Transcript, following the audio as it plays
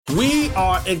We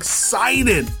are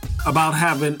excited about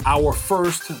having our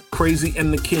first Crazy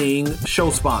and the King show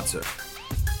sponsor.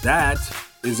 That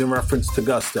is in reference to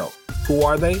Gusto. Who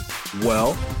are they?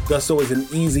 Well, Gusto is an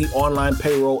easy online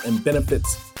payroll and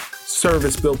benefits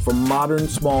service built for modern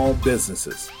small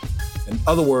businesses. In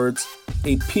other words,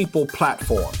 a people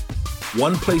platform.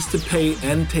 One place to pay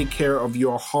and take care of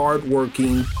your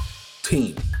hardworking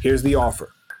team. Here's the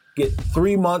offer. Get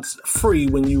 3 months free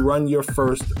when you run your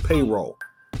first payroll.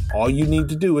 All you need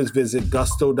to do is visit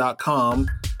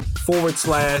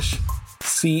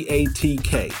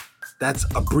gusto.com/CATK. That's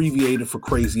abbreviated for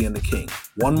Crazy and the King.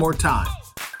 One more time.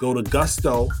 Go to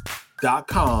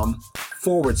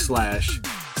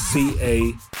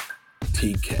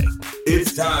gusto.com/CATK.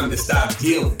 It's time to stop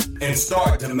dealing and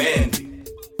start demanding.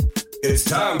 It's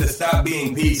time to stop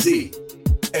being PC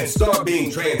and start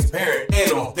being transparent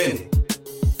and authentic.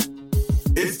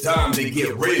 It's time to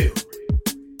get real.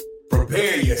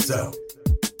 Prepare yourself.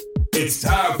 It's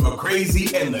time for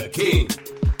Crazy and the King.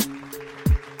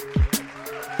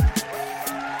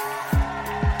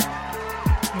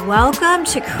 Welcome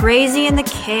to Crazy and the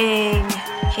King.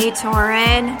 Hey,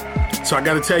 Torin. So I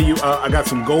got to tell you, I got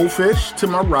some goldfish to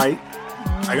my right.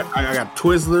 I got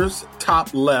Twizzlers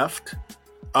top left.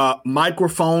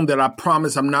 Microphone that I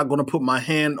promise I'm not going to put my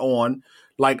hand on.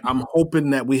 Like, I'm hoping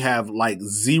that we have like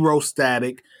zero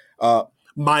static.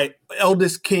 My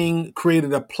eldest king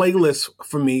created a playlist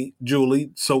for me,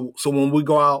 Julie. So when we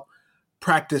go out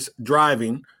practice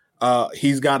driving,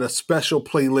 he's got a special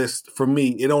playlist for me.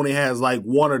 It only has like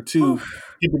one or two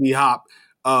hippity hop.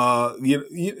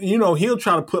 You know, he'll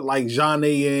try to put like Jeanne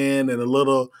in and a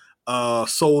little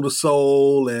Soul to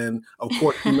Soul, and of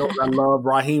course, you know, I love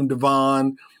Raheem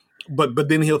Devon. But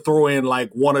then he'll throw in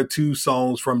like one or two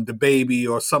songs from DaBaby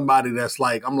or somebody that's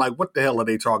like, I'm like, what the hell are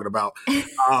they talking about?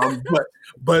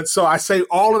 But so I say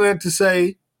all of that to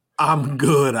say I'm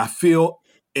good. I feel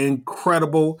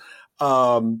incredible.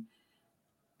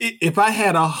 If I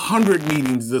had 100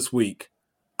 meetings this week,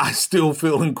 I still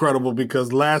feel incredible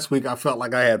because last week I felt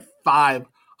like I had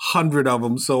 500 of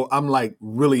them. So I'm like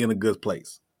really in a good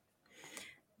place.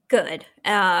 Good.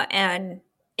 And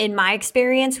in my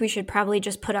experience, we should probably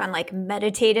just put on like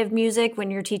meditative music when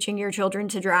you're teaching your children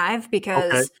to drive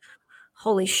because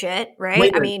holy shit, right?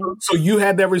 Wait, so you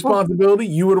had that responsibility?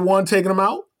 You were the one taking them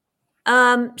out?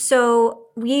 So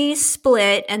we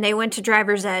split and they went to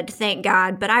driver's ed, thank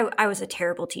God, but I was a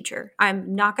terrible teacher.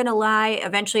 I'm not going to lie.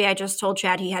 Eventually I just told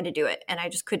Chad he had to do it and I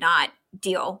just could not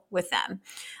deal with them.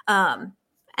 And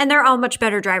they're all much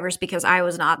better drivers because I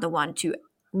was not the one to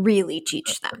really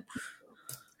teach them.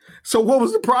 So what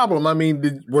was the problem? I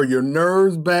mean, were your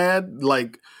nerves bad?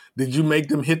 Like, did you make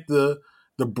them hit the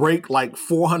brake like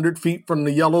 400 feet from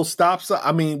the yellow stop sign?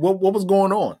 I mean, what was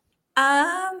going on?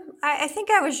 I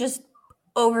think I was just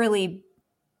overly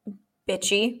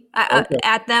bitchy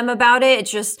at them about it. It's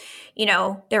just, you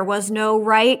know, there was no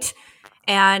right.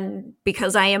 And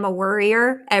because I am a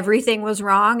worrier, everything was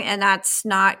wrong. And that's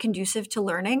not conducive to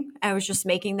learning. I was just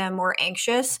making them more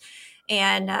anxious.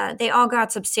 And they all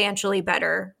got substantially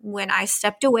better when I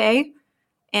stepped away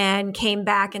and came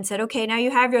back and said, okay, now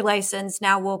you have your license.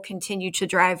 Now we'll continue to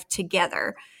drive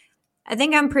together. I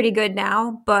think I'm pretty good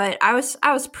now, but I was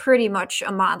pretty much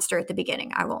a monster at the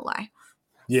beginning. I won't lie.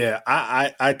 Yeah,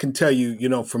 I can tell you, you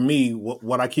know, for me,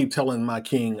 what I keep telling my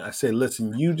king, I say,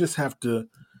 listen, you have to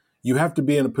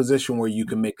be in a position where you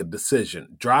can make a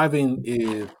decision. Driving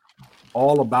is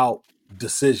all about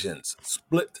decisions,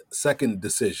 split-second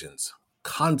decisions,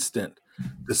 constant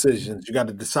decisions. You got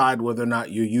to decide whether or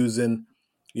not you're using,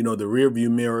 you know, the rear view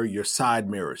mirror, your side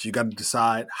mirrors. You got to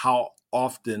decide how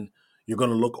often you're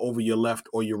going to look over your left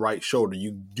or your right shoulder.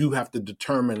 You do have to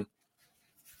determine,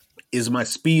 is my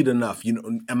speed enough? You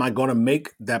know, am I going to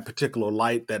make that particular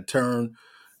light, that turn?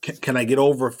 Can I get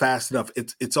over fast enough?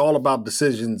 It's all about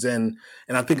decisions, and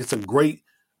I think it's a great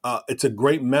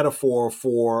metaphor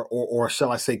for, or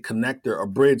shall I say, connector, a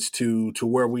bridge to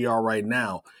where we are right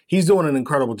now. He's doing an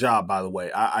incredible job, by the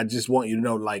way. I just want you to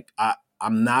know, like,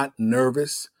 I'm not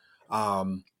nervous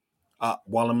while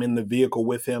I'm in the vehicle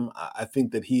with him. I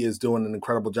think that he is doing an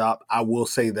incredible job. I will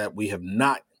say that we have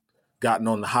not gotten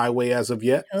on the highway as of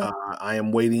yet. I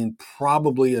am waiting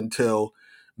probably until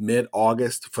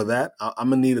mid-August for that. I'm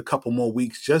going to need a couple more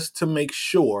weeks just to make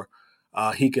sure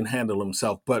he can handle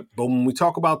himself. But when we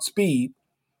talk about speed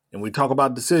and we talk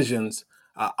about decisions,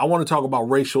 I want to talk about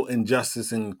racial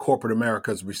injustice in corporate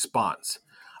America's response.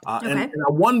 And I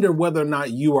wonder whether or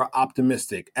not you are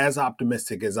optimistic as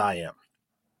I am.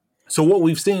 So what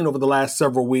we've seen over the last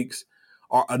several weeks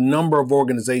are a number of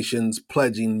organizations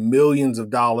pledging millions of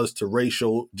dollars to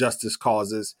racial justice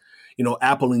causes.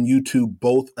 Apple and YouTube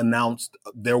both announced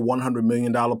their $100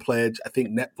 million pledge. I think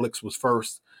Netflix was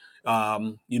first.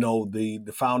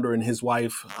 The founder and his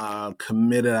wife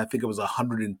committed, I think it was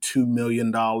 $102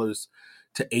 million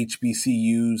to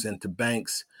HBCUs and to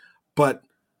banks. But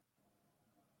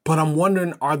I'm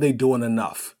wondering, are they doing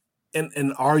enough?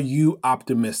 And are you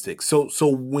optimistic? So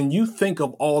when you think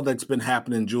of all that's been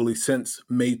happening, Julie, since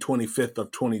May 25th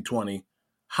of 2020,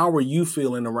 how are you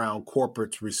feeling around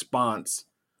corporate's response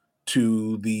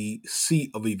to the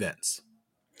sea of events?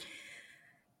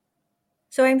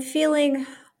 So I'm feeling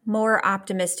more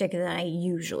optimistic than I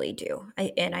usually do.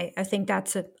 I think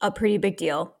that's a pretty big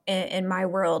deal in my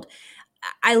world.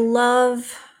 I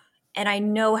love, and I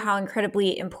know how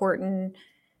incredibly important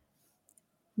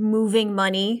moving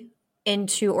money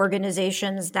into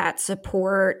organizations that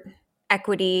support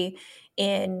equity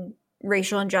in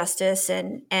racial injustice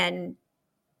and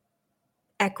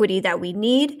equity that we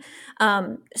need.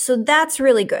 So that's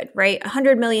really good, right?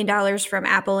 $100 million from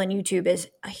Apple and YouTube is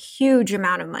a huge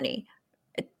amount of money.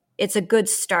 It's a good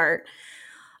start.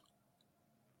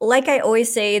 Like I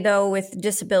always say, though, with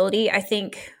disability, I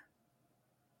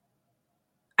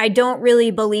don't really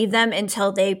believe them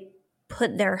until they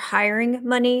put their hiring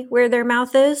money where their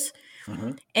mouth is.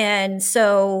 Mm-hmm. And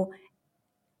so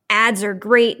ads are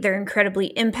great. They're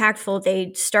incredibly impactful.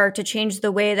 They start to change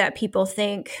the way that people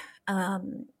think.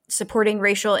 Supporting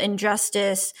racial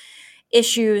injustice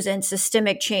issues and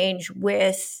systemic change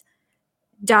with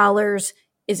dollars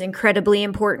is incredibly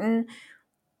important.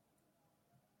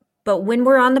 But when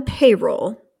we're on the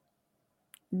payroll,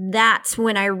 that's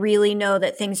when I really know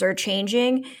that things are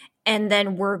changing, and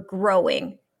then we're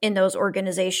growing in those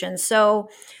organizations. So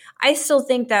I still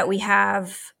think that we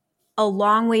have a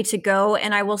long way to go.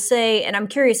 And I will say, and I'm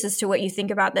curious as to what you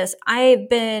think about this, I've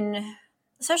been,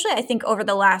 especially I think over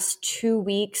the last 2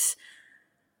 weeks,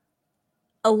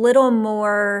 a little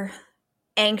more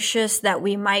anxious that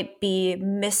we might be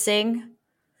missing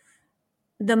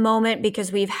the moment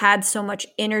because we've had so much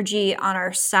energy on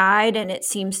our side and it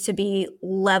seems to be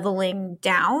leveling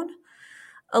down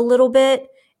a little bit.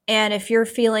 And if you're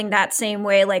feeling that same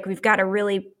way, like we've got to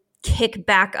really kick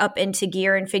back up into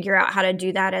gear and figure out how to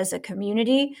do that as a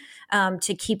community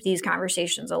to keep these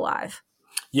conversations alive.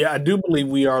 Yeah, I do believe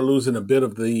we are losing a bit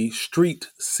of the street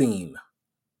scene,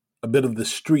 a bit of the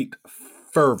street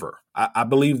fervor. I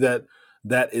believe that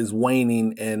is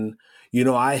waning. And,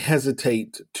 I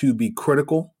hesitate to be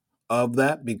critical of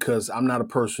that because I'm not a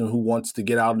person who wants to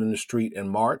get out in the street and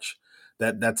march.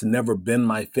 That's never been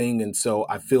my thing. And so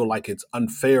I feel like it's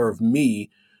unfair of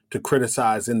me to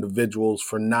criticize individuals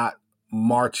for not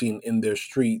marching in their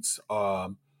streets,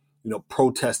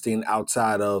 protesting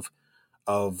outside of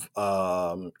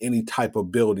any type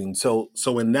of building. So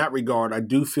in that regard, I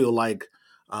do feel like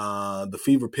the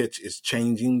fever pitch is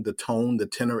changing, the tone, the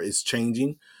tenor is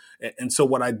changing. And so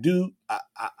what I do,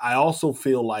 I also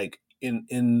feel like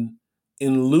in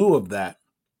lieu of that,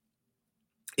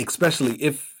 especially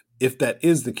if that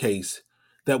is the case,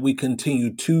 that we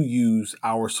continue to use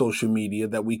our social media,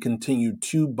 that we continue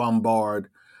to bombard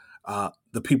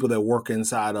the people that work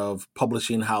inside of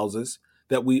publishing houses,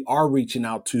 that we are reaching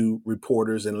out to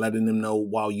reporters and letting them know,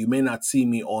 while you may not see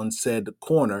me on said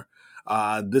corner,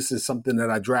 this is something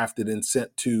that I drafted and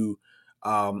sent to,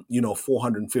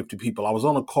 450 people. I was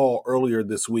on a call earlier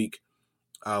this week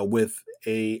with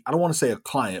I don't want to say a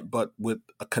client, but with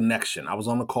a connection. I was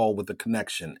on a call with a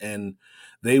connection, and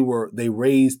they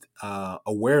raised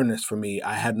awareness for me.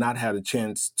 I had not had a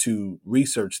chance to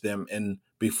research them, and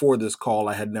before this call,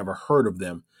 I had never heard of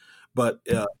them. But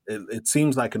it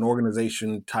seems like an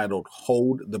organization titled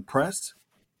Hold the Press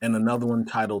and another one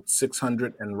titled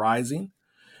 600 and Rising.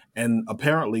 And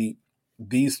apparently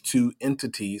these two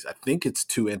entities, I think it's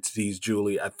two entities,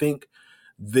 Julie, I think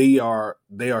they are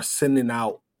sending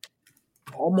out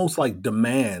almost like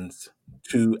demands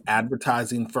to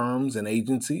advertising firms and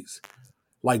agencies,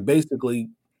 like basically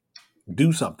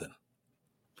do something.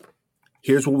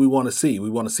 Here's what we want to see.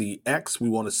 We want to see X, we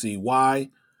want to see Y,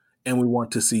 and we want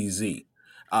to see Z.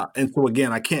 And so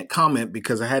again, I can't comment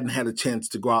because I hadn't had a chance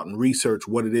to go out and research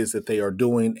what it is that they are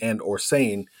doing and or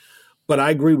saying. But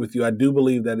I agree with you. I do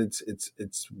believe that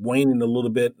it's waning a little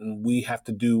bit, and we have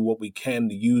to do what we can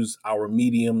to use our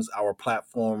mediums, our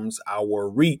platforms, our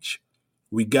reach.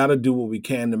 We got to do what we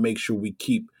can to make sure we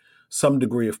keep some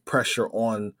degree of pressure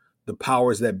on the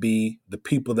powers that be, the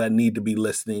people that need to be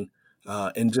listening,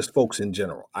 and just folks in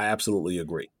general. I absolutely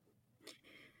agree.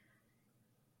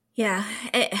 Yeah,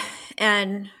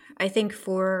 and I think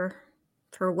for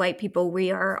white people, we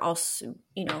are also,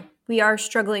 we are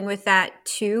struggling with that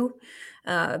too,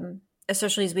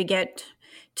 especially as we get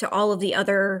to all of the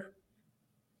other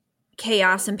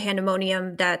chaos and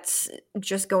pandemonium that's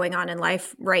just going on in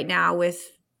life right now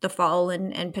with the fall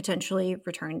and potentially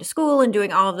returning to school and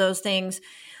doing all of those things.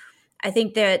 I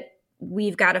think that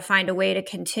we've got to find a way to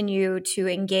continue to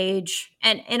engage.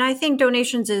 And I think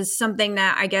donations is something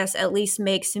that I guess at least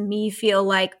makes me feel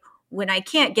like when I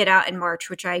can't get out in March,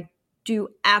 which I do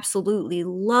absolutely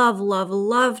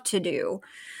love to do,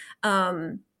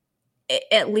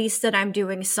 at least that I'm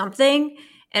doing something.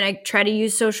 And I try to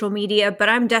use social media, but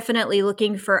I'm definitely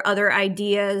looking for other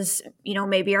ideas. You know,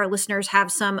 maybe our listeners have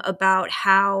some about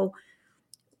how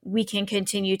we can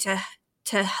continue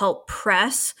to help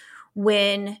press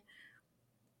when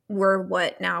we're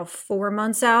 4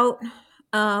 months out,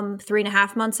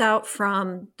 3.5 months out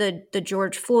from the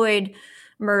George Floyd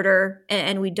murder.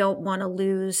 And we don't want to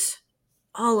lose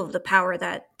all of the power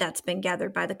that's been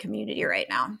gathered by the community right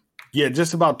now. Yeah,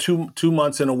 just about two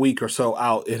months and a week or so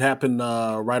out. It happened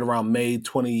right around May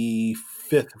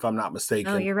 25th, if I'm not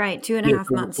mistaken. Oh, you're right.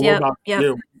 2.5 months. Yep.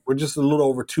 We're just a little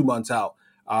over 2 months out.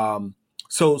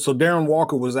 So Darren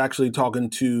Walker was actually talking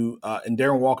to, and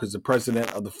Darren Walker is the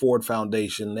president of the Ford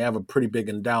Foundation. They have a pretty big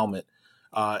endowment.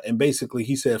 And basically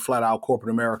he said flat out,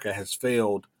 corporate America has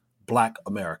failed Black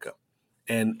America.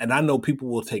 And I know people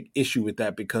will take issue with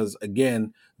that because,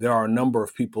 again, there are a number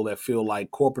of people that feel like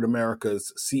corporate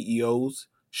America's CEOs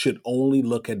should only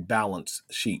look at balance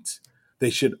sheets. They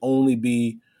should only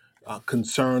be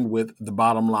concerned with the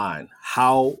bottom line.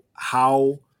 How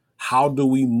do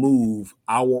we move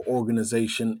our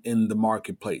organization in the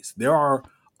marketplace? There are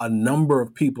a number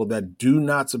of people that do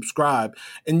not subscribe.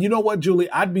 And you know what,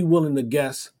 Julie? I'd be willing to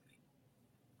guess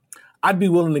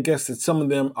that some of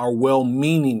them are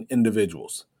well-meaning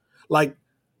individuals. Like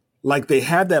they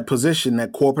have that position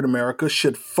that corporate America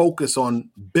should focus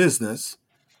on business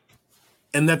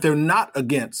and that they're not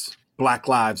against Black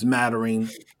Lives Mattering.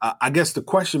 I guess the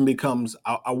question becomes,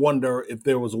 I wonder if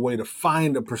there was a way to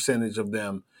find a percentage of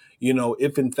them, you know,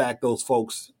 if in fact those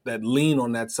folks that lean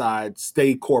on that side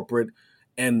stay corporate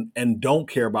and don't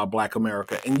care about Black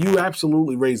America. And you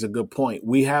absolutely raise a good point.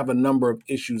 We have a number of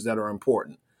issues that are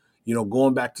important. You know,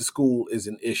 going back to school is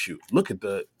an issue. Look at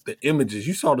the images.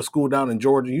 You saw the school down in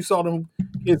Georgia. You saw them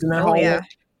kids in that hallway. Yeah.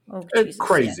 Oh, it's Jesus,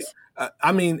 crazy. yes.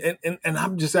 I mean, and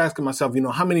I'm just asking myself, you know,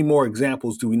 how many more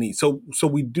examples do we need? So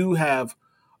we do have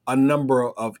a number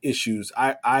of issues.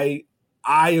 I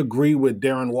agree with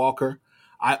Darren Walker.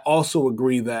 I also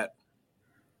agree that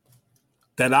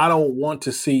I don't want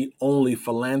to see only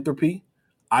philanthropy.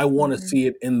 I want to see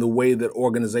it in the way that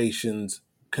organizations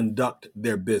conduct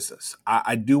their business.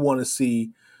 I do want to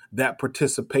see that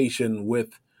participation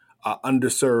with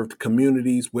underserved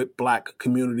communities, with Black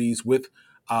communities, with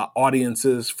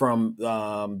audiences from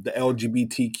the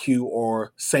LGBTQ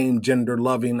or same gender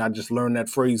loving. I just learned that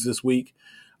phrase this week.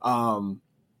 I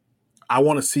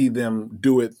want to see them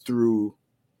do it through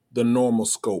the normal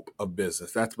scope of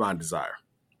business. That's my desire.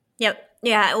 Yep.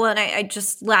 Yeah. Well, and I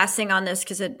just last thing on this,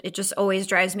 because it just always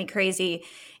drives me crazy,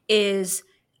 is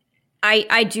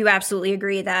I do absolutely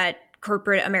agree that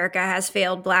corporate America has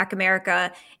failed Black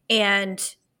America.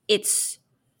 And it's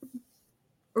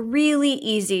really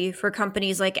easy for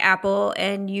companies like Apple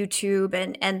and YouTube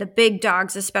and the big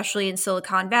dogs, especially in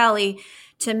Silicon Valley,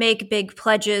 to make big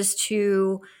pledges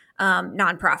to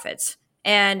nonprofits.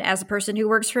 And as a person who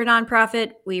works for a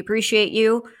nonprofit, we appreciate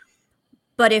you.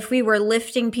 But if we were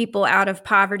lifting people out of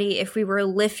poverty, if we were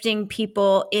lifting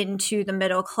people into the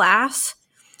middle class,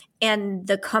 and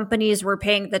the companies were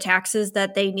paying the taxes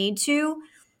that they need to,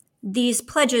 these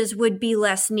pledges would be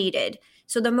less needed.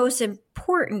 So the most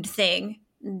important thing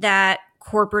that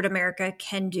corporate America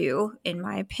can do, in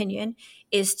my opinion,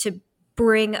 is to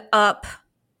bring up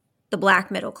the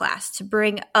Black middle class, to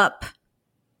bring up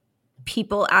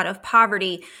people out of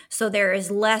poverty so there is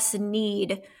less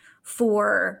need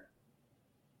for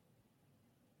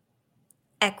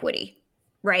equity,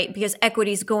 right? Because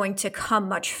equity is going to come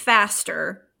much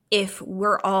faster if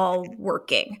we're all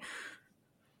working.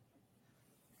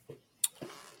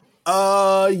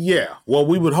 Yeah. Well,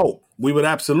 we would hope. We would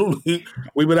absolutely.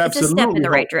 It's a step in the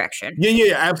right direction.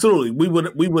 Yeah, absolutely. We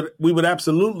would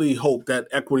absolutely hope that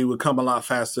equity would come a lot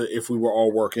faster if we were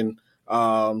all working.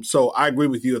 So I agree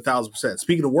with you 1,000%.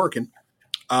 Speaking of working,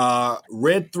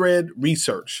 Red Thread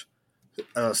Research,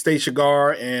 Stacia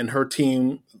Garr and her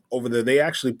team over there, they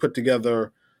actually put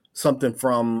together something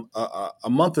from a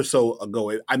month or so ago.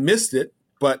 I missed it,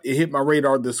 but it hit my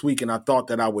radar this week, and I thought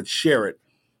that I would share it.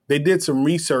 They did some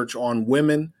research on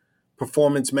women,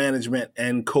 performance management,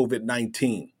 and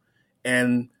COVID-19.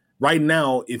 And right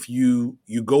now, if you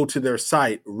go to their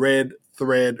site,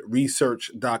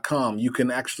 redthreadresearch.com, you can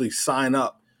actually sign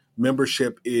up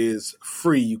Membership is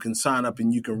free. You can sign up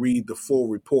and you can read the full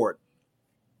report.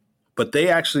 But they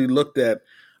actually looked at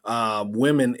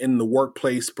women in the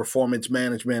workplace, performance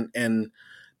management, and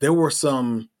there were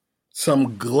some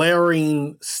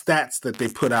glaring stats that they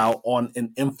put out on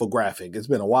an infographic. It's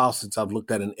been a while since I've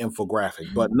looked at an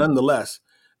infographic, but nonetheless,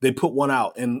 they put one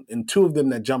out, and two of them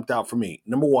that jumped out for me.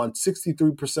 Number one,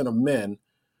 63% of men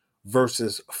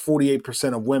versus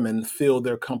 48% of women feel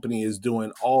their company is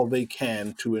doing all they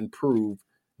can to improve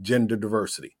gender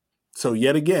diversity. So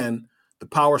yet again, the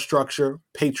power structure,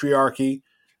 patriarchy,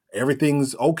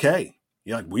 everything's okay.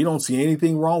 Like, we don't see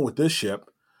anything wrong with this ship.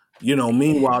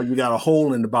 Meanwhile, you got a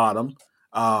hole in the bottom.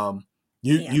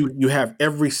 You have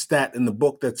every stat in the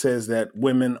book that says that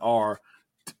women are,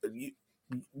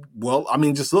 well, I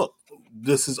mean, just look,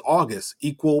 this is August,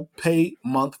 equal pay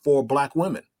month for Black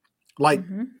women. Like,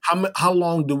 how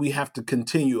long do we have to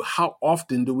continue? How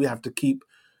often do we have to keep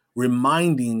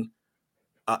reminding,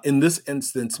 in this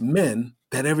instance, men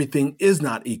that everything is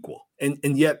not equal?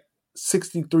 And yet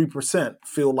 63%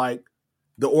 feel like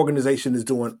the organization is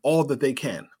doing all that they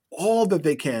can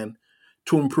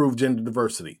to improve gender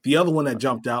diversity. The other one that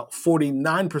jumped out,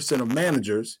 49% of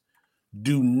managers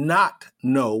do not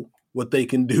know what they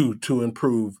can do to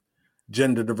improve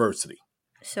gender diversity.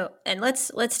 So, and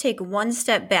let's take one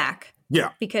step back. Yeah.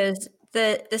 Because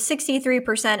the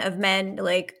 63% of men,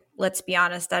 like, let's be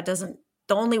honest, the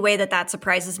only way that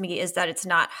surprises me is that it's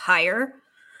not higher.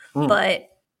 But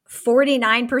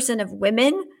 49% of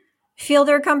women feel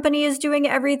their company is doing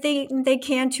everything they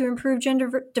can to improve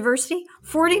gender diversity.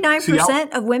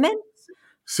 49% of women.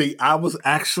 See, I was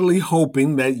actually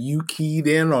hoping that you keyed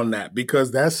in on that,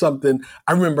 because that's something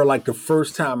I remember, like, the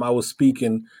first time I was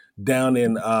speaking down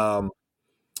in, what's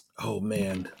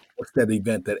that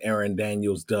event that Aaron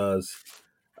Daniels does?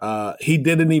 He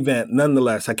did an event,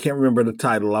 nonetheless. I can't remember the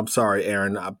title. I'm sorry,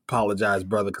 Aaron. I apologize,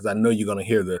 brother, because I know you're going to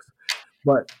hear this.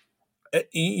 But,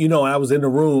 I was in the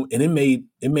room, and it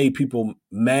made people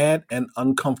mad and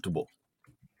uncomfortable.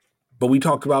 But we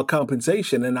talked about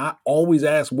compensation, and I always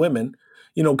ask women,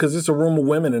 because it's a room of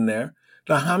women in there.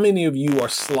 Now, how many of you are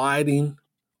sliding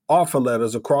offer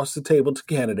letters across the table to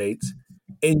candidates,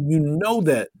 and you know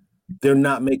that they're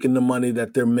not making the money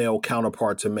that their male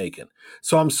counterparts are making?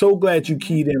 So I'm so glad you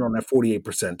keyed in on that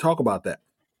 48%. Talk about that.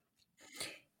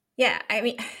 Yeah, I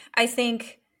mean, I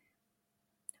think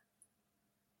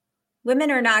women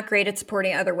are not great at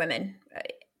supporting other women,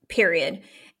 period.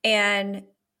 And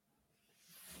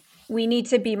we need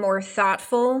to be more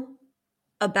thoughtful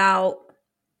about,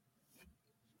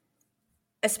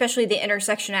 especially the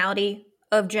intersectionality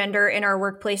of gender in our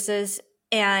workplaces.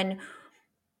 And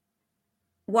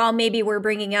while maybe we're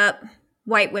bringing up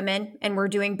white women and we're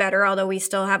doing better, although we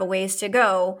still have a ways to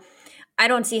go, I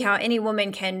don't see how any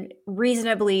woman can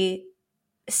reasonably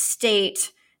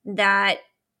state that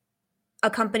a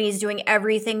company is doing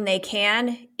everything they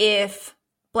can if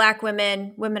Black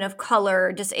women, women of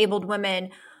color, disabled women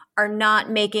are not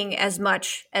making as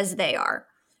much as they are.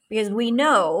 Because we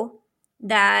know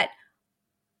that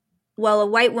while a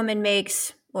white woman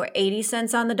makes 80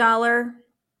 cents on the dollar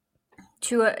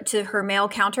to her male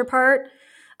counterpart,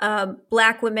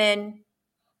 Black women,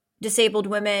 disabled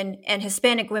women, and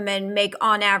Hispanic women make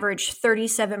on average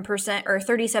 37% or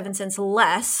 37 cents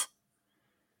less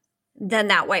than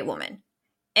that white woman.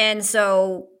 And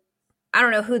so I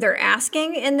don't know who they're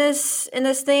asking in this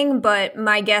thing, but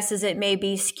my guess is it may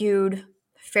be skewed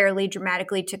fairly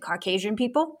dramatically to Caucasian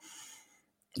people,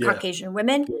 Caucasian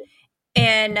women.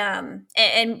 And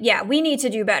yeah, we need to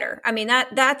do better. I mean,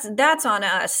 that's on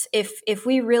us. If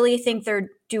we really think they're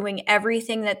doing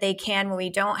everything that they can, when we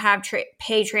don't have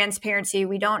pay transparency,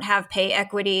 we don't have pay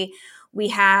equity, we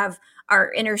have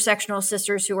our intersectional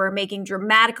sisters who are making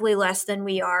dramatically less than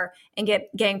we are and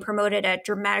getting promoted at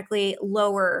dramatically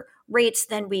lower rates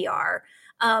than we are.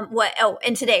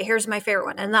 And today, here's my favorite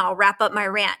one, and then I'll wrap up my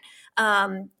rant.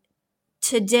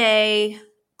 Today,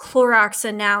 Clorox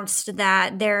announced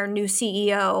that their new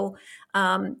CEO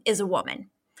is a woman.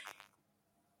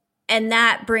 And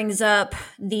that brings up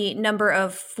the number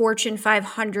of Fortune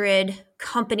 500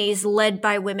 companies led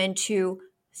by women to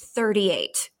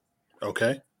 38.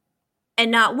 Okay. And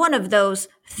not one of those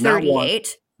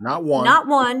 38. Not one.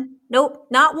 Nope.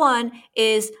 Not one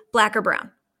is Black or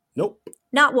brown. Nope.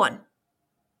 Not one.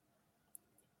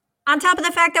 On top of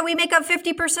the fact that we make up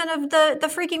 50% of the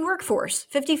freaking workforce,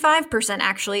 55%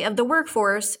 actually of the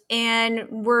workforce, and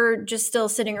we're just still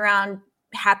sitting around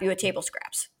happy with table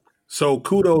scraps. So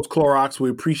kudos, Clorox. We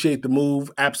appreciate the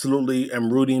move. Absolutely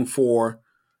am rooting for,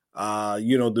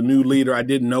 the new leader. I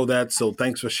didn't know that, so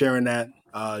thanks for sharing that.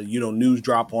 News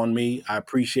drop on me. I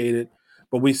appreciate it.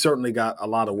 but we certainly got a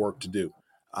lot of work to do,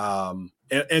 and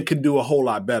can do a whole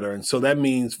lot better. And so that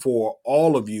means for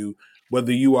all of you,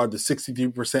 whether you are the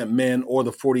 63% men or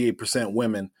the 48%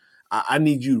 women, I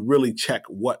need you to really check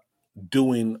what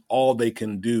doing all they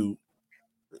can do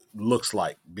looks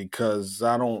like, because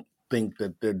I don't think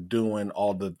that they're doing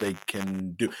all that they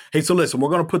can do. Hey, so listen, we're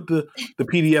going to put the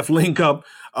PDF link up.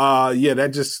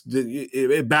 That just,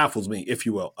 it baffles me, if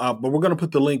you will. But we're going to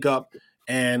put the link up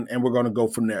and we're going to go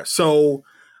from there. So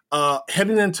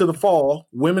heading into the fall,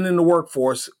 women in the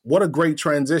workforce, what a great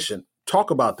transition.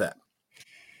 Talk about that.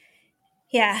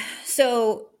 Yeah.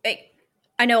 So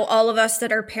I know all of us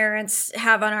that are parents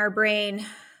have on our brain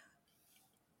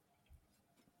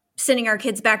sending our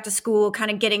kids back to school,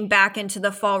 kind of getting back into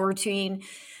the fall routine.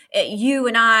 You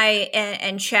and I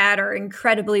and Chad are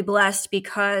incredibly blessed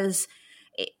because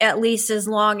at least as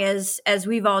long as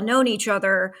we've all known each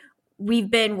other, we've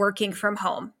been working from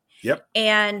home. Yep.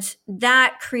 And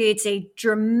that creates a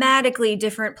dramatically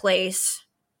different place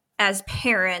as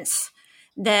parents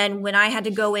than when I had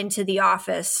to go into the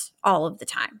office all of the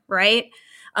time, right?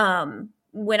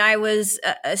 When I was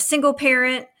a single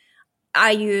parent,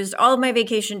 I used all of my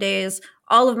vacation days,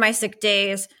 all of my sick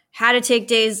days, had to take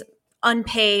days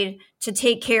unpaid to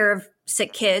take care of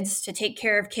sick kids, to take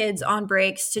care of kids on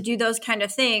breaks, to do those kind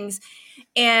of things.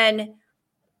 And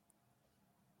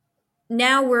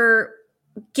now we're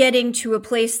getting to a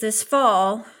place this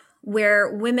fall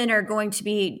where women are going to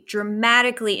be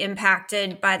dramatically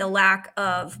impacted by the lack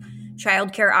of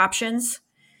childcare options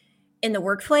in the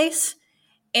workplace.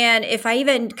 And if I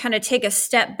even kind of take a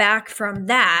step back from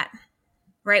that,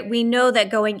 right, we know that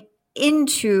going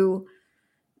into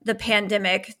the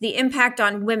pandemic, the impact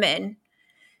on women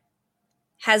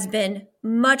has been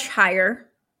much higher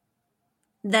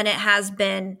than it has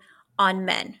been on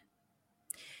men.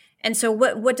 And so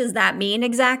what does that mean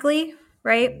exactly,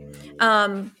 right?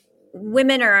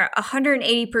 Women are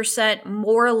 180%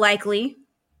 more likely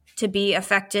to be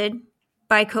affected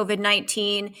by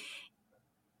COVID-19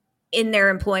 in their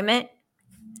employment.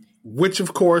 Which,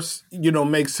 of course,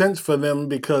 makes sense for them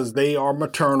because they are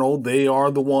maternal. They are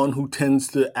the one who tends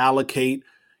to allocate,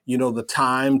 the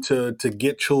time to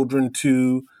get children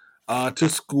to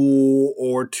school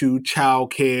or to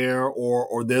childcare,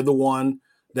 or they're the one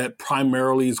that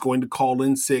primarily is going to call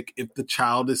in sick if the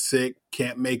child is sick,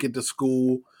 can't make it to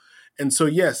school. And so,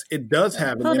 yes, it does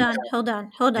have an impact. Hold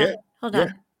on.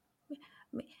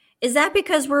 Is that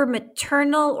because we're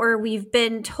maternal, or we've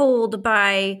been told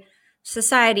by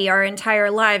society our entire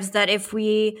lives that if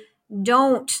we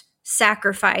don't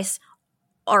sacrifice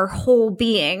our whole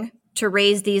being to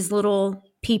raise these little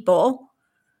people,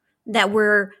 that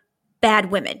we're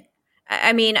bad women?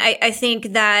 I mean, I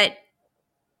think that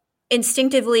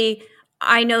instinctively,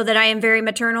 I know that I am very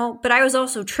maternal, but I was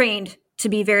also trained to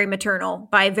be very maternal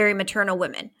by very maternal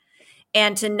women,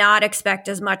 and to not expect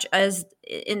as much as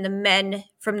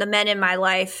from the men in my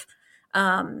life,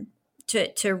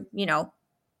 to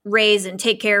raise and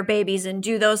take care of babies and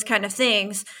do those kind of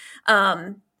things.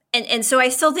 And so I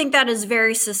still think that is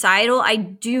very societal. I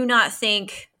do not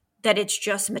think that it's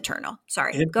just maternal.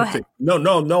 Sorry, go ahead. No.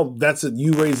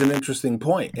 You raise an interesting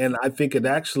point. And I think it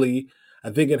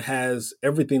has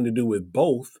everything to do with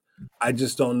both. I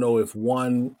just don't know if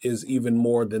one is even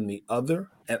more than the other.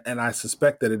 And I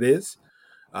suspect that it is.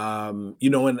 And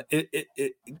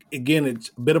again,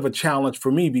 it's a bit of a challenge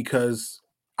for me because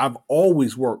I've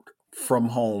always worked from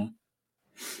home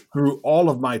through all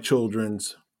of my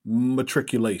children's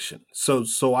matriculation.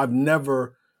 So I've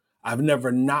never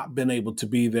not been able to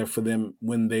be there for them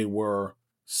when they were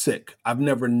sick. I've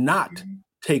never not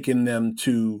taken them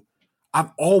to,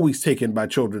 I've always taken my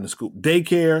children to school,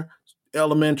 daycare,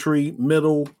 elementary,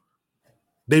 middle.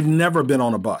 They've never been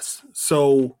on a bus.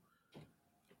 So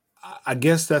I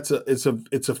guess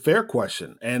it's a fair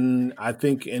question. And I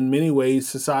think in many ways,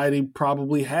 society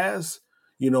probably has,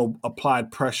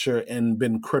 applied pressure and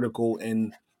been critical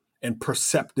and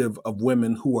perceptive of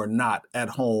women who are not at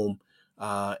home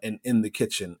and in the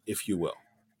kitchen, if you will.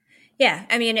 Yeah.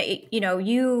 I mean,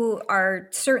 you are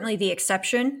certainly the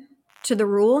exception to the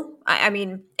rule. I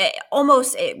mean,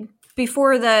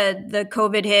 before the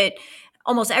COVID hit,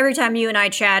 almost every time you and I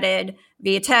chatted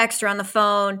via text or on the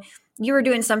phone, you were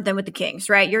doing something with the Kings,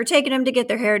 right? You're taking them to get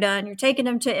their hair done. You're taking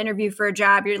them to interview for a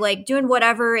job. You're like doing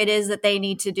whatever it is that they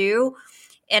need to do.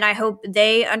 And I hope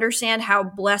they understand how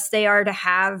blessed they are to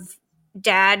have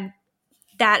dad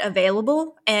that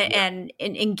available and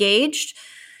engaged,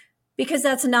 because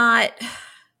that's not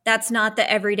the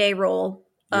everyday role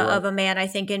of a man. I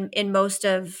think in most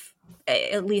of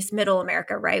at least middle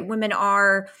America, right? Women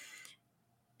are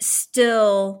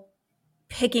still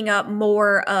picking up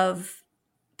more of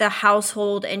the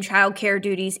household and childcare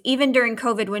duties, even during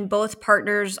COVID, when both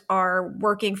partners are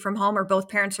working from home or both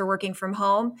parents are working from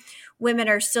home, women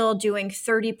are still doing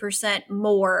 30%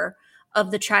 more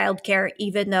of the childcare,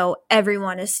 even though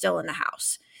everyone is still in the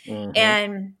house. Mm-hmm.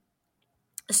 And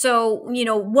so,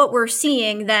 what we're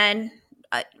seeing then,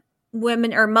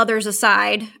 women or mothers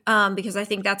aside, because I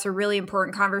think that's a really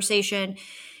important conversation,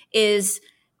 is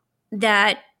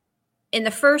that in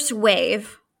the first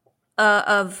wave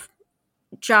of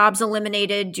jobs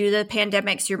eliminated due to the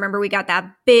pandemic, so you remember we got that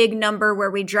big number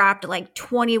where we dropped like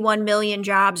 21 million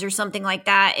jobs or something like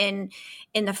that in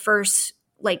the first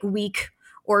week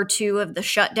or two of the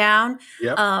shutdown.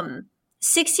 Yep.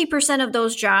 60% of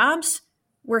those jobs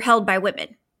were held by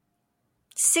women.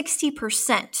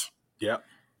 60%. Yep.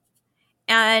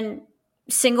 And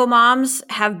single moms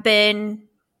have been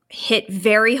hit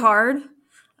very hard,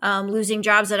 losing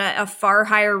jobs at a far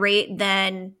higher rate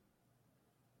than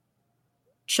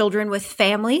children with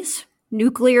families,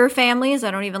 nuclear families. I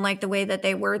don't even like the way that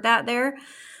they word that there.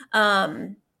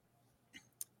 And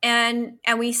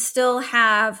we still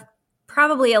have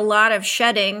probably a lot of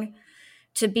shedding,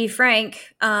 to be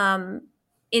frank, in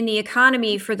the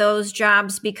economy for those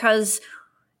jobs because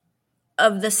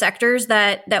of the sectors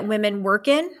that women work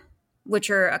in, which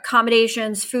are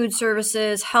accommodations, food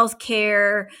services,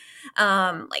 healthcare,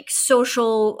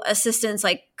 social assistance,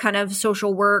 kind of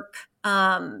social work,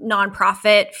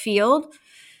 nonprofit field.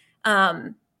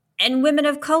 And women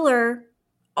of color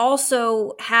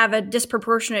also have a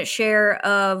disproportionate share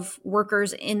of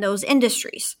workers in those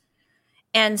industries.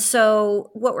 And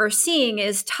so what we're seeing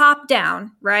is top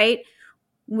down, right?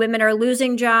 Women are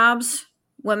losing jobs.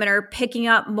 Women are picking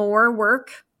up more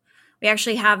work. We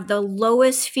actually have the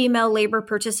lowest female labor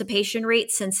participation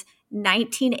rate since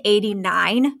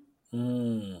 1989.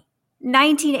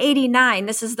 1989.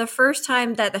 This is the first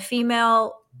time that the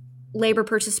female labor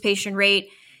participation rate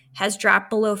has dropped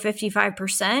below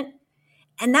 55%.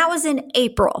 And that was in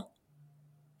April.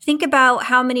 Think about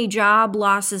how many job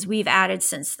losses we've added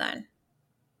since then.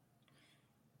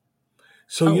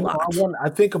 So, I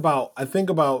think about, as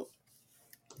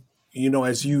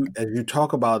you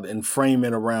talk about and frame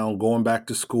it around going back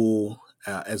to school,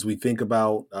 as we think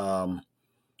about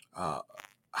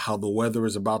how the weather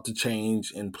is about to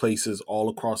change in places all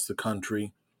across the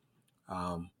country,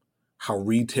 how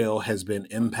retail has been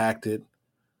impacted.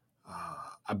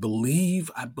 I believe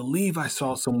I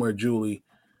saw somewhere, Julie,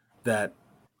 that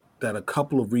a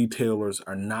couple of retailers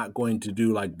are not going to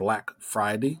do like Black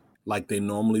Friday like they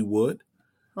normally would.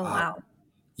 Oh, wow.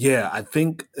 Yeah, I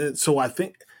think so. I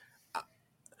think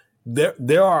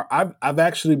there are. I've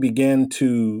actually began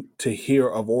to hear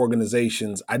of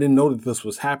organizations. I didn't know that this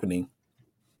was happening,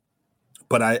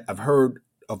 but I've heard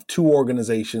of two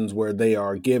organizations where they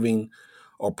are giving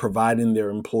or providing their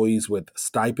employees with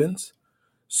stipends.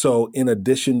 So in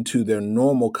addition to their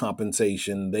normal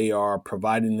compensation, they are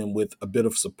providing them with a bit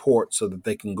of support so that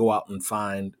they can go out and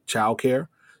find childcare,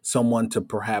 someone to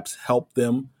perhaps help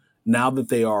them now that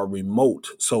they are remote.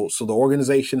 So the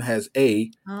organization has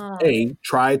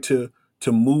tried to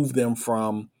move them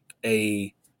from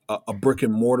a brick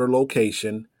and mortar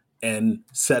location and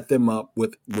set them up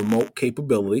with remote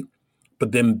capability,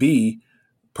 but then B,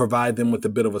 provide them with a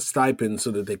bit of a stipend so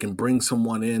that they can bring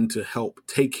someone in to help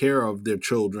take care of their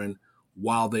children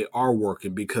while they are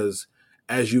working. Because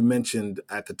as you mentioned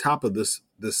at the top of this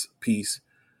piece,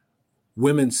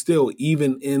 women still,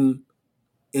 even in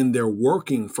their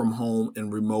working from home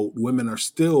and remote, women are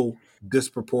still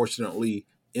disproportionately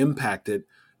impacted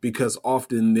because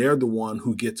often they're the one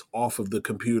who gets off of the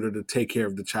computer to take care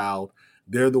of the child.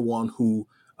 They're the one who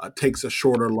takes a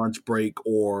shorter lunch break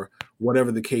or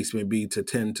whatever the case may be to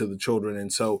tend to the children.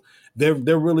 And so there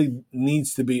really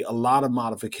needs to be a lot of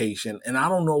modification. And I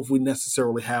don't know if we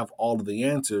necessarily have all of the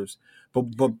answers,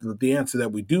 but the answer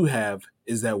that we do have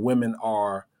is that women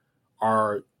are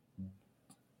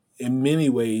in many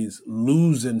ways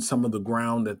losing some of the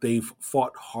ground that they've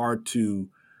fought hard to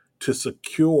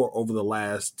secure over the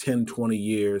last 10, 20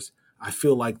 years. I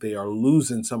feel like they are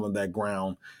losing some of that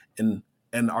ground and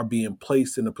are being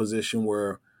placed in a position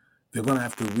where they're going to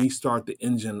have to restart the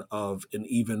engine of an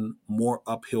even more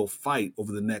uphill fight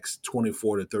over the next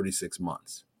 24 to 36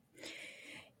 months.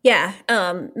 Yeah.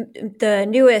 The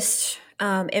newest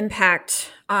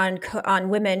impact on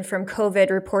women from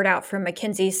COVID report out from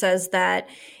McKinsey says that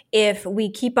if we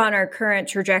keep on our current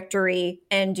trajectory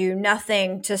and do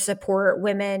nothing to support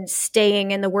women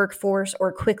staying in the workforce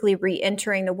or quickly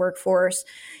re-entering the workforce,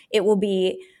 it will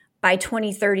be by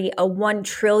 2030 a $1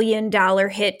 trillion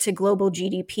hit to global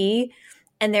GDP,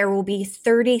 and there will be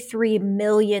 33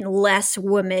 million less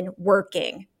women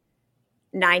working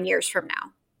 9 years from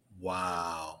now.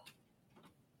 Wow.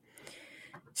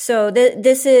 So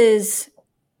this is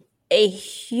a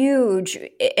huge,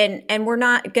 and we're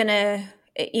not gonna,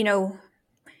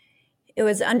 it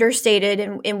was understated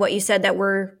in what you said that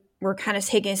we're kind of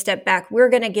taking a step back. We're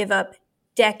going to give up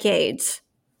decades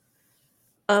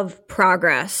of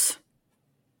progress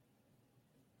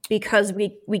because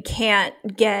we can't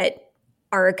get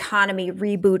our economy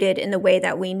rebooted in the way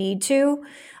that we need to.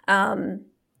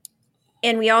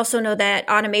 And we also know that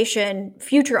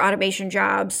future automation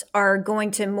jobs are going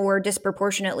to more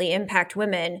disproportionately impact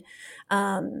women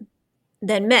than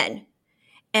men.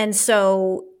 And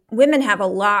so women have a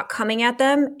lot coming at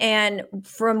them. And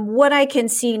from what I can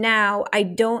see now, I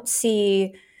don't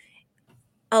see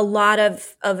a lot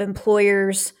of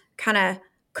employers kind of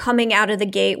coming out of the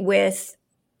gate with,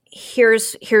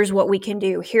 here's what we can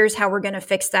do. Here's how we're going to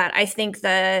fix that. I think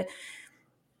the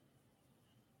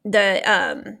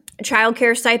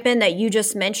childcare stipend that you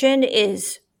just mentioned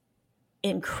is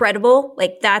incredible.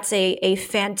 Like, that's a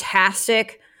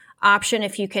fantastic option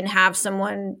if you can have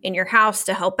someone in your house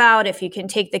to help out, if you can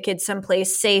take the kids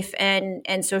someplace safe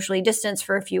and socially distanced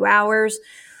for a few hours.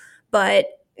 But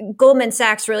Goldman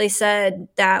Sachs really said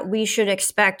that we should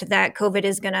expect that COVID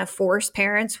is going to force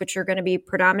parents, which are going to be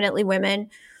predominantly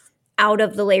women, out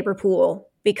of the labor pool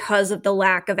because of the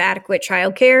lack of adequate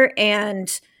childcare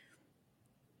and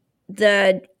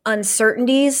the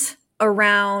uncertainties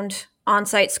around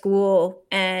on-site school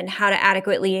and how to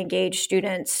adequately engage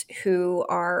students who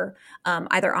are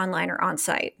either online or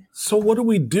on-site. So what do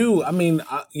we do? I mean,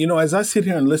 as I sit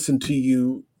here and listen to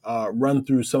you run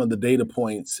through some of the data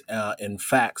points and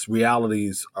facts,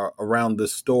 realities around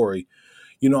this story,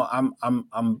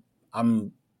 I'm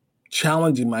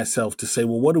challenging myself to say,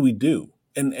 well, what do we do?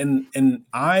 And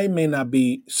I may not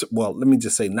be, well, let me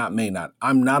just say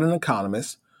I'm not an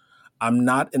economist. I'm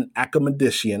not an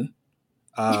academician.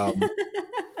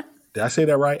 Did I say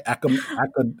that right?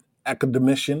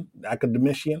 Academician,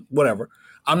 whatever.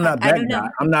 I'm not that guy.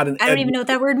 I'm not an. I don't even know what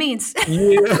that word means.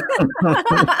 Yeah,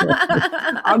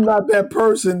 I'm not that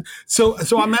person. So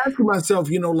I'm asking myself,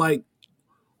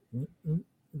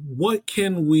 what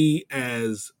can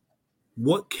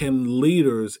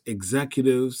leaders,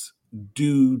 executives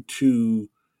do to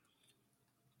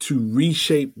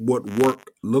reshape what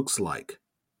work looks like?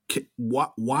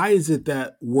 Why is it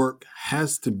that work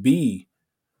has to be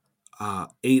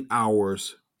 8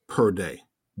 hours per day?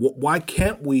 Why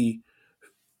can't we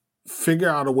figure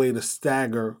out a way to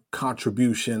stagger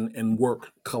contribution and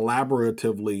work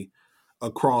collaboratively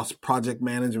across project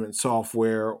management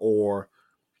software or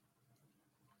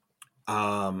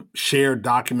shared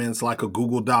documents like a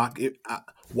Google Doc?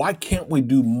 Why can't we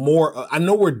do more? I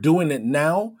know we're doing it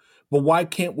now, but why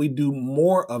can't we do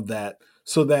more of that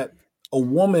so that a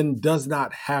woman does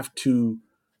not have to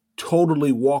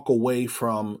totally walk away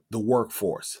from the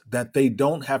workforce, that they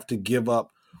don't have to give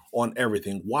up on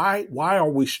everything? Why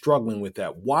are we struggling with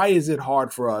that? Why is it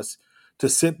hard for us to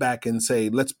sit back and say,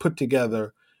 let's put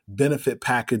together benefit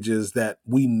packages that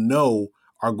we know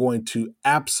are going to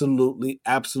absolutely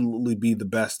be the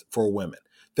best for women,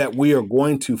 that we are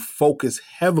going to focus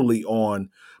heavily on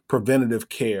preventative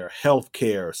care, health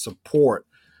care, support?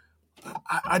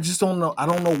 I just don't know. I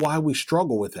don't know why we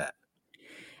struggle with that.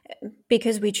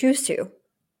 Because we choose to.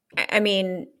 I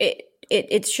mean,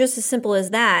 it's just as simple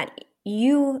as that.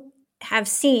 You have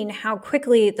seen how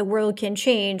quickly the world can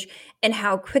change and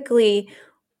how quickly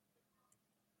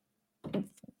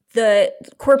the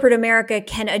corporate America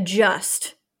can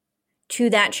adjust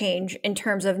to that change in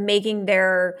terms of making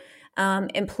their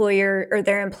employer or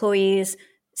their employees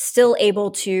still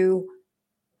able to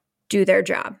do their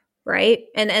job, right?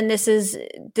 And this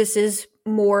is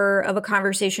more of a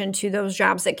conversation to those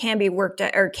jobs that can be worked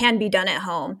at or can be done at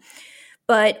home.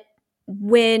 But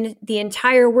when the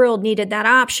entire world needed that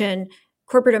option,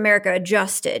 corporate America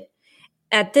adjusted.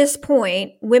 At this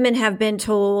point, women have been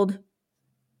told,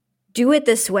 do it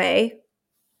this way,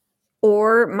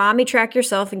 or mommy track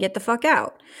yourself and get the fuck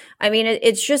out. I mean,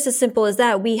 it's just as simple as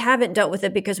that. We haven't dealt with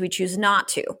it because we choose not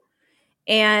to.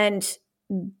 And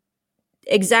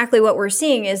exactly what we're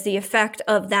seeing is the effect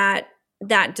of that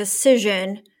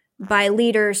decision by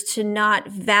leaders to not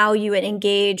value and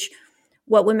engage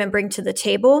what women bring to the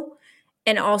table,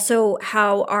 and also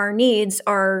how our needs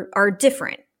are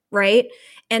different, right?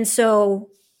 And so,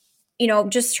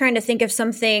 just trying to think of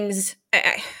some things.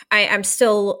 I'm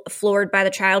still floored by the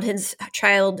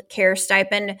child care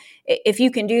stipend. If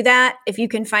you can do that, if you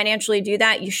can financially do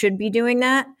that, you should be doing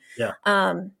that. Yeah.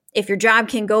 If your job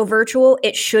can go virtual,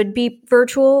 it should be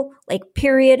virtual, like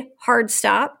period, hard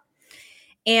stop.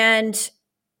 And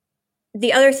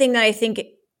the other thing that I think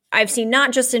I've seen,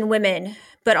 not just in women,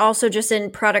 but also just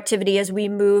in productivity as we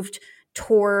moved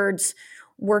towards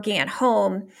working at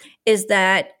home, is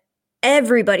that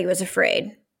everybody was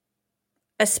afraid,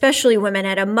 especially women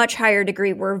at a much higher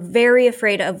degree, were very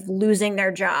afraid of losing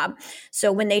their job.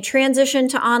 So when they transitioned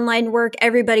to online work,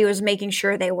 everybody was making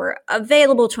sure they were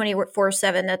available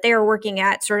 24/7, that they were working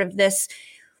at sort of this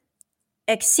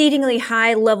exceedingly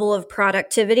high level of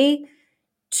productivity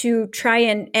to try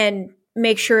and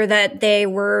make sure that they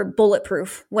were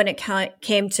bulletproof when it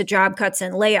came to job cuts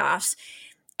and layoffs.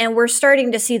 And we're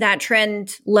starting to see that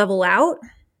trend level out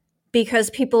because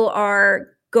people are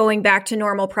going back to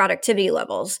normal productivity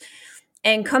levels.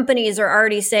 And companies are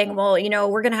already saying, well,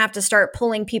 we're going to have to start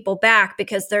pulling people back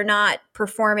because they're not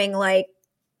performing like,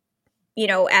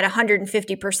 at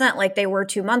 150% like they were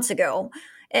 2 months ago.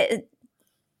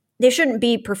 They shouldn't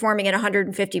be performing at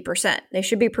 150%. They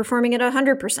should be performing at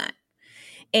 100%.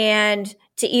 And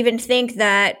to even think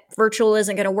that virtual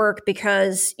isn't going to work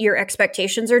because your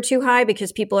expectations are too high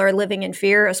because people are living in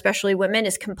fear, especially women,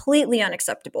 is completely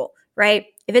unacceptable, right?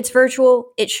 If it's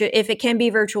virtual, if it can be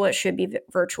virtual, it should be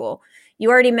virtual. You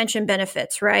already mentioned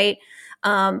benefits, right?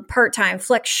 Part-time,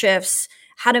 flex shifts,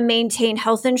 how to maintain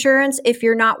health insurance if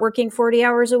you're not working 40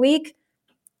 hours a week,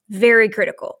 very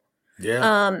critical.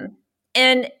 Yeah.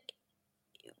 And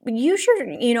use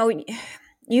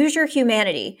your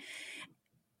humanity.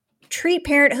 Treat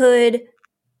parenthood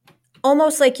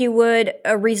almost like you would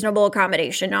a reasonable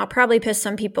accommodation. Now, I'll probably piss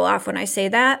some people off when I say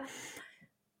that.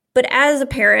 But as a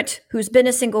parent who's been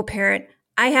a single parent,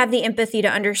 I have the empathy to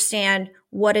understand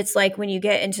what it's like when you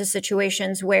get into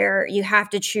situations where you have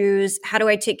to choose, how do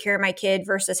I take care of my kid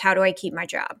versus how do I keep my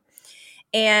job?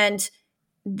 And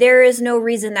there is no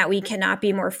reason that we cannot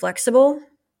be more flexible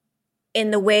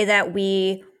in the way that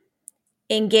we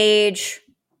engage,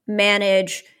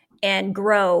 manage, and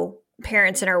grow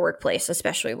parents in our workplace,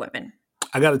 especially women.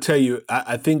 I got to tell you,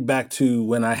 I think back to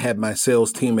when I had my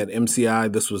sales team at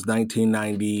MCI. This was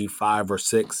 1995 or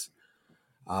 6.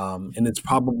 And it's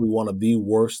probably one of the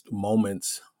worst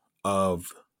moments of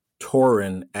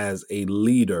touring as a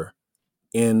leader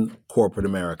in corporate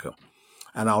America.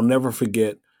 And I'll never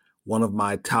forget, one of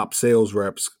my top sales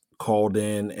reps called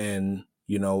in, and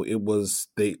it was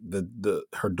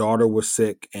her daughter was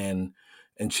sick, and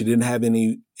she didn't have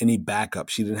any backup.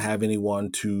 She didn't have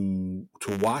anyone to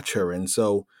watch her. And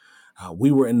so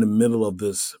we were in the middle of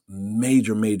this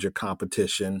major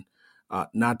competition,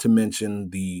 not to mention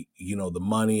the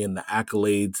money and the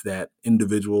accolades that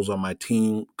individuals on my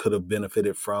team could have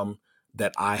benefited from,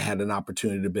 that I had an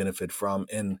opportunity to benefit from.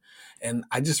 And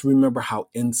I just remember how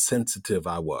insensitive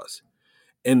I was.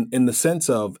 In the sense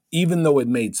of, even though it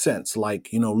made sense, like,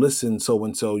 listen,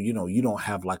 so-and-so, you don't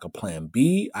have like a plan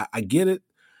B. I get it.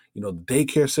 The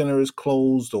daycare center is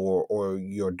closed, or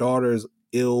your daughter's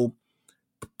ill,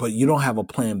 but you don't have a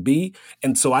plan B.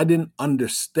 And so I didn't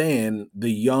understand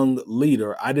the young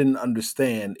leader. I didn't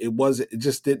understand. It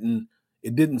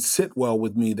didn't sit well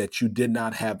with me that you did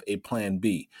not have a plan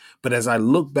B. But as I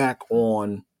look back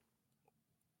on,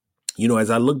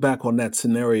 that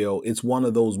scenario, it's one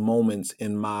of those moments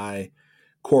in my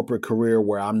corporate career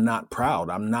where I'm not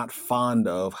proud. I'm not fond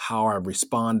of how I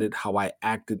responded, how I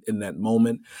acted in that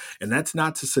moment. And that's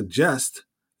not to suggest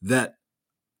that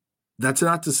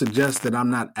I'm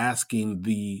not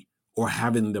asking or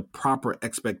having the proper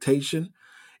expectation.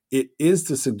 It is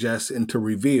to suggest and to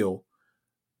reveal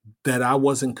that I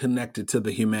wasn't connected to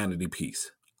the humanity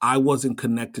piece. I wasn't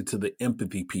connected to the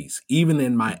empathy piece. Even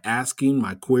in my asking,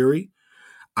 my query,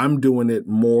 I'm doing it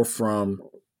more from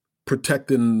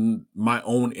protecting my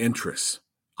own interests,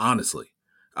 honestly.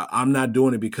 I'm not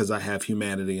doing it because I have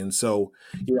humanity. And so,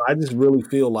 I just really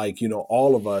feel like,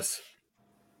 all of us,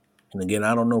 and again,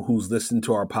 I don't know who's listening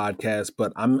to our podcast,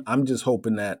 but I'm just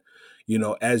hoping that,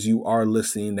 as you are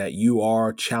listening, that you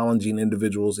are challenging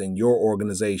individuals in your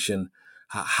organization.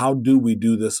 How do we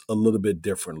do this a little bit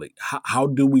differently? How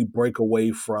do we break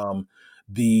away from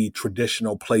the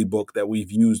traditional playbook that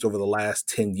we've used over the last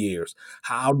 10 years?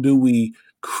 How do we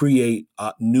create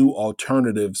new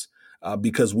alternatives?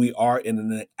 Because we are in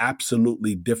an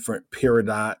absolutely different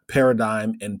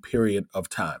paradigm and period of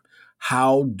time.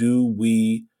 How do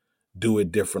we do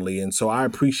it differently? And so I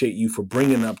appreciate you for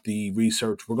bringing up the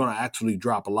research. We're going to actually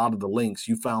drop a lot of the links.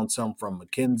 You found some from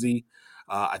McKinsey.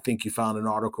 I think you found an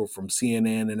article from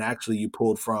CNN, and actually you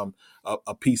pulled from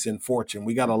a piece in Fortune.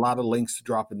 We got a lot of links to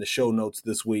drop in the show notes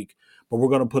this week, but we're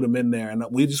going to put them in there. And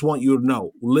we just want you to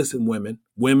know, listen,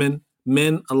 women,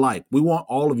 men alike, we want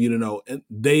all of you to know, and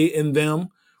they and them,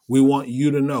 we want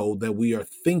you to know that we're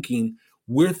thinking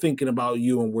about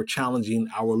you, and we're challenging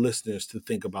our listeners to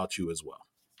think about you as well.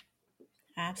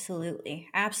 Absolutely.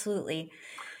 Absolutely.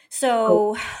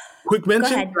 So, quick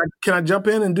mention. Can I jump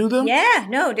in and do them? Yeah,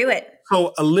 no, do it.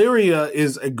 So Elyria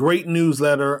is a great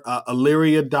newsletter,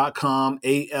 Elyria.com,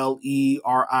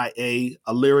 Aleria,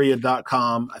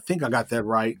 Elyria.com. I think I got that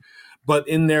right. But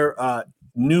in their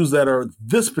newsletter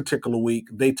this particular week,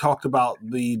 they talked about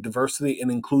the Diversity and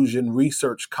Inclusion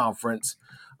Research Conference.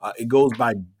 It goes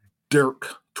by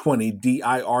DIRC20,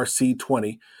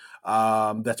 DIRC20.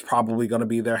 That's probably going to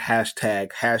be their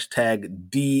hashtag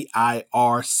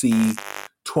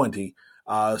DIRC20.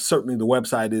 Certainly the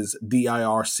website is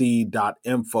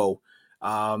dirc.info.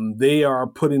 They are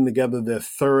putting together their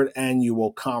third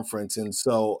annual conference. And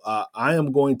so I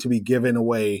am going to be giving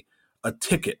away a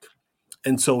ticket.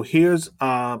 And so here's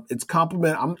it's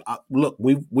compliment. Look,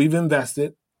 we've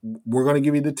invested. We're going to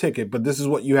give you the ticket, but this is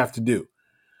what you have to do.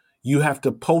 You have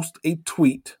to post a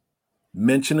tweet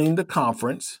mentioning the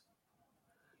conference.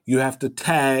 You have to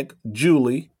tag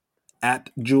Julie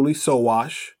at Julie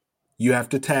Sowash. You have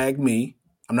to tag me.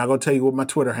 I'm not going to tell you what my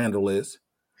Twitter handle is.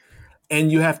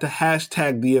 And you have to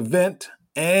hashtag the event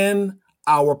and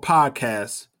our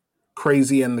podcast,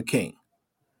 Crazy and the King.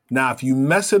 Now, if you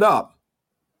mess it up,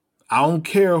 I don't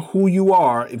care who you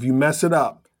are. If you mess it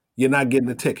up, you're not getting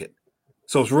a ticket.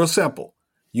 So it's real simple.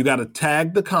 You got to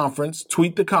tag the conference,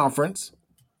 tweet the conference,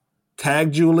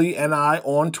 tag Julie and I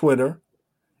on Twitter,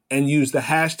 and use the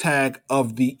hashtag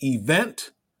of the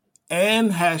event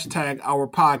and hashtag our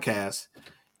podcast.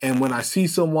 And when I see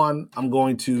someone, I'm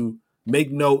going to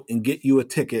make note and get you a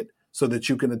ticket so that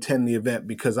you can attend the event,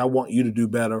 because I want you to do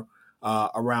better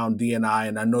around D&I.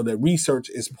 And I know that research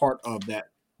is part of that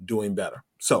doing better.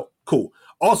 So cool.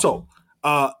 Also,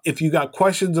 if you got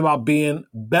questions about being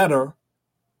better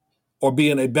or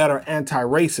being a better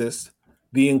anti-racist,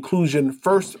 the Inclusion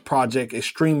First Project is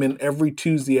streaming every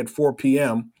Tuesday at 4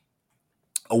 p.m.,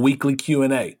 a weekly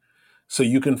Q&A. So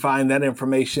you can find that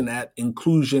information at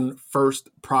Inclusion First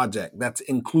Project. That's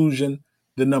inclusion,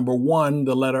 the number 1,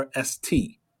 the letter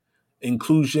ST,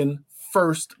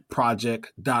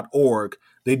 inclusionfirstproject.org.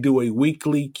 They do a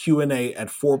weekly Q&A at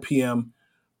 4 p.m.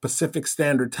 Pacific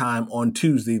Standard Time on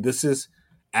Tuesday. This is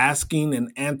asking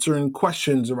and answering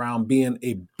questions around being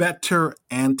a better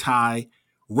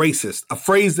anti-racist, a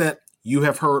phrase that you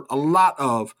have heard a lot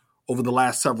of over the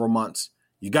last several months.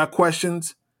 You got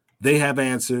questions? They have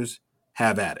answers.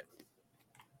 Have at it.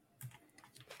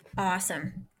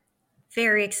 Awesome.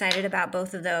 Very excited about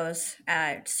both of those.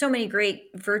 So many great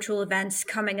virtual events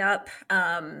coming up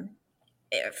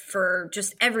for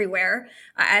just everywhere.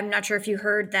 I'm not sure if you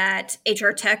heard that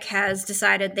HR Tech has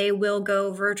decided they will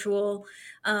go virtual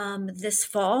this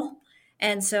fall.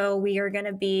 And so we are going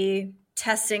to be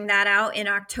testing that out in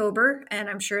October. And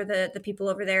I'm sure that the people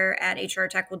over there at HR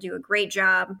Tech will do a great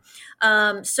job.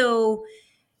 So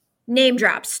name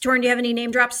drops. Torrin, do you have any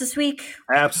name drops this week?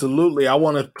 Absolutely. I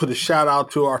want to put a shout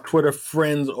out to our Twitter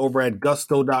friends over at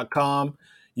gusto.com.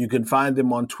 You can find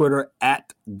them on Twitter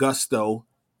at Gusto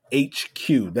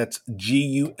HQ. That's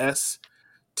GUSTO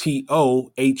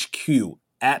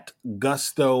at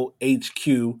Gusto HQ.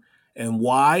 And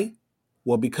why?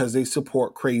 Well, because they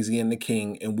support Crazy and the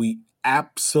King, and we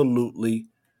absolutely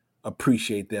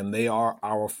appreciate them. They are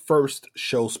our first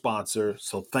show sponsor.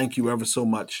 So thank you ever so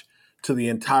much to the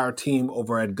entire team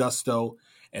over at Gusto.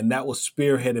 And that was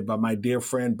spearheaded by my dear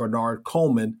friend Bernard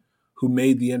Coleman, who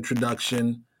made the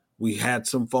introduction. We had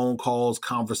some phone calls,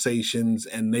 conversations,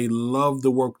 and they love the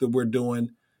work that we're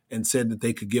doing and said that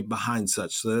they could get behind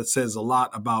such. So that says a lot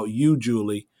about you,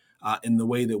 Julie, in the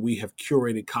way that we have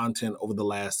curated content over the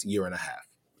last year and a half.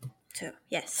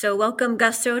 So welcome,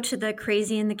 Gusto, to the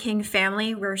Crazy and the King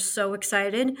family. We're so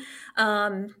excited.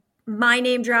 My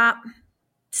name drop,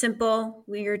 simple.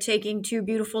 We are taking 2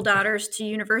 beautiful daughters to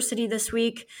university this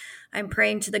week. I'm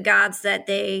praying to the gods that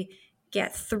they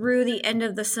get through the end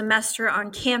of the semester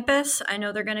on campus. I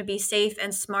know they're going to be safe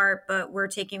and smart, but we're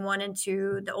taking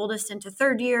the oldest into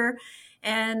 3rd year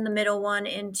and the middle one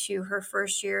into her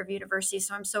 1st year of university.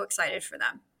 So I'm so excited for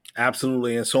them.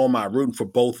 Absolutely. And so am I, rooting for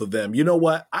both of them. You know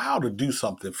what? I ought to do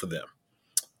something for them.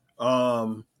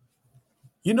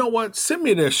 You know what? Send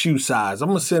me their shoe size. I'm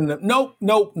going to send them. Nope,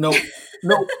 not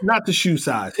the shoe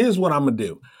size. Here's what I'm going to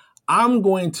do. I'm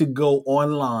going to go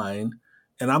online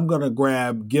and I'm going to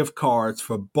grab gift cards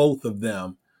for both of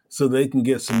them so they can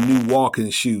get some new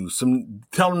walking shoes.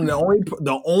 Tell them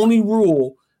the only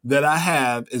rule that I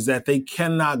have is that they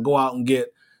cannot go out and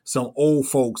get some old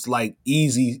folks like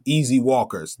easy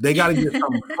walkers. They got to get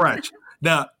something fresh.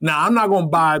 Now I'm not going to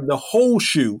buy the whole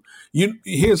shoe.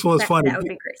 Here's what's funny. That would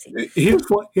be crazy.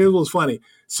 Here's what's funny.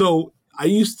 So I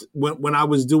used to, when I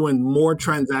was doing more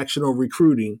transactional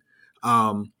recruiting,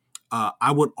 I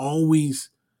would always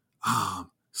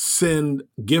send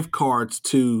gift cards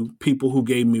to people who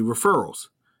gave me referrals.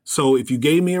 So if you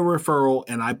gave me a referral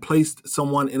and I placed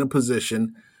someone in a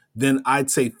position, then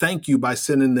I'd say thank you by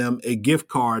sending them a gift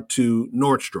card to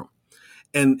Nordstrom.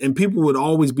 And people would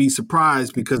always be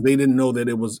surprised because they didn't know that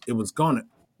it was gonna,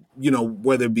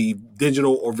 whether it be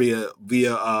digital or via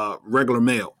regular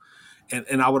mail.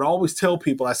 And I would always tell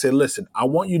people, I said, listen, I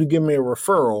want you to give me a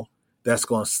referral that's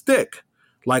going to stick.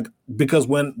 Like, because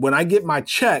when I get my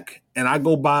check and I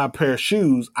go buy a pair of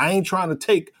shoes, I ain't trying to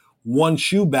take one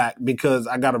shoe back because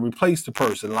I got to replace the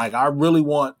person. Like, I really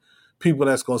want people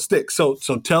that's going to stick. So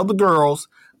tell the girls,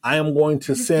 I am going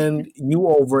to send you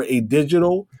over a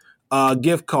digital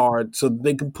gift card so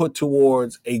they can put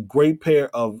towards a great pair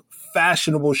of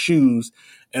fashionable shoes.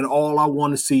 And all I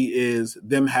want to see is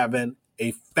them having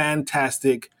a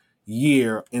fantastic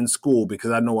year in school,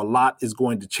 because I know a lot is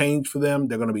going to change for them.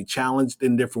 They're going to be challenged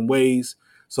in different ways.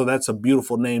 So that's a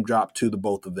beautiful name drop to the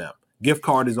both of them. Gift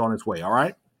card is on its way. All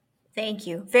right. Thank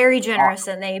you. Very generous.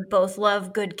 And they both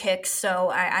love good kicks.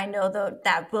 So I know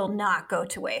that will not go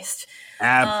to waste.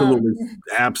 Absolutely.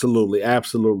 Absolutely.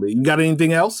 You got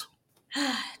anything else?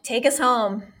 Take us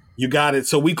home. You got it.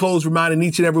 So we close reminding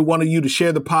each and every one of you to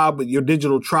share the pod with your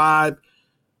digital tribe.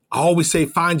 I always say,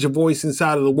 find your voice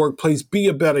inside of the workplace. Be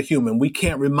a better human. We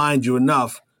can't remind you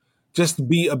enough. Just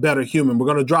be a better human. We're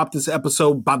going to drop this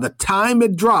episode. By the time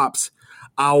it drops,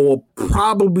 I will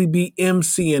probably be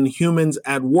emceeing Humans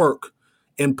at Work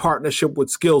in partnership with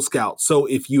Skill Scout. So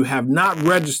if you have not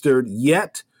registered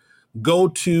yet, go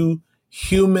to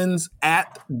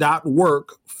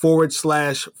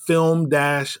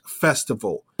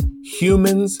humansact.work/film-festival.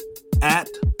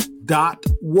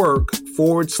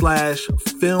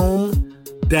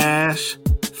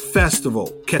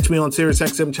 humansact.work/film-festival. Catch me on Sirius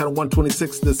XM channel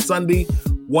 126 this Sunday,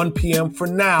 1 p.m. For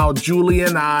now, Julie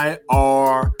and I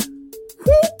are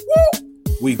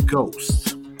we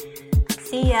ghost.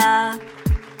 See ya.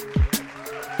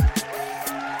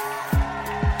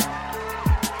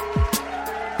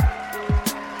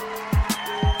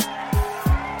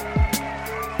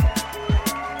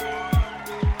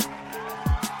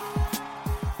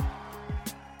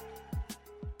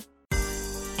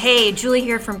 Hey, Julie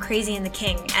here from Crazy and the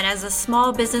King. And as a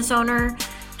small business owner,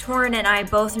 Torrin and I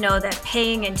both know that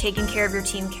paying and taking care of your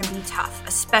team can be tough,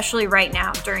 especially right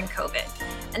now during COVID.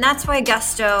 And that's why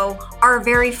Gusto, our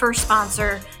very first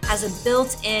sponsor, has a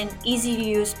built-in,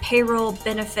 easy-to-use payroll,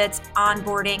 benefits,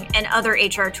 onboarding, and other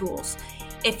HR tools.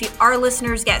 Our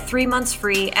listeners get 3 months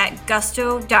free at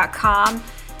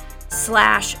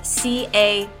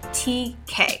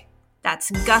gusto.com/CATK.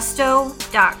 That's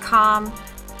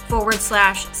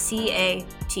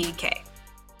gusto.com/CATK.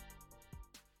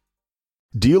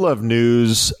 Do you love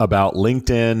news about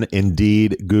LinkedIn,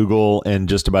 Indeed, Google, and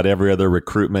just about every other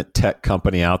recruitment tech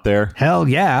company out there? Hell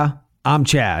yeah. I'm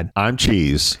Chad. I'm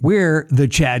Cheese. We're the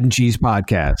Chad and Cheese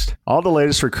Podcast. All the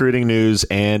latest recruiting news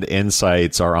and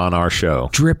insights are on our show.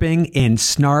 Dripping in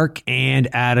snark and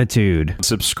attitude.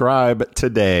 Subscribe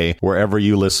today wherever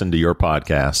you listen to your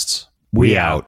podcasts. We out.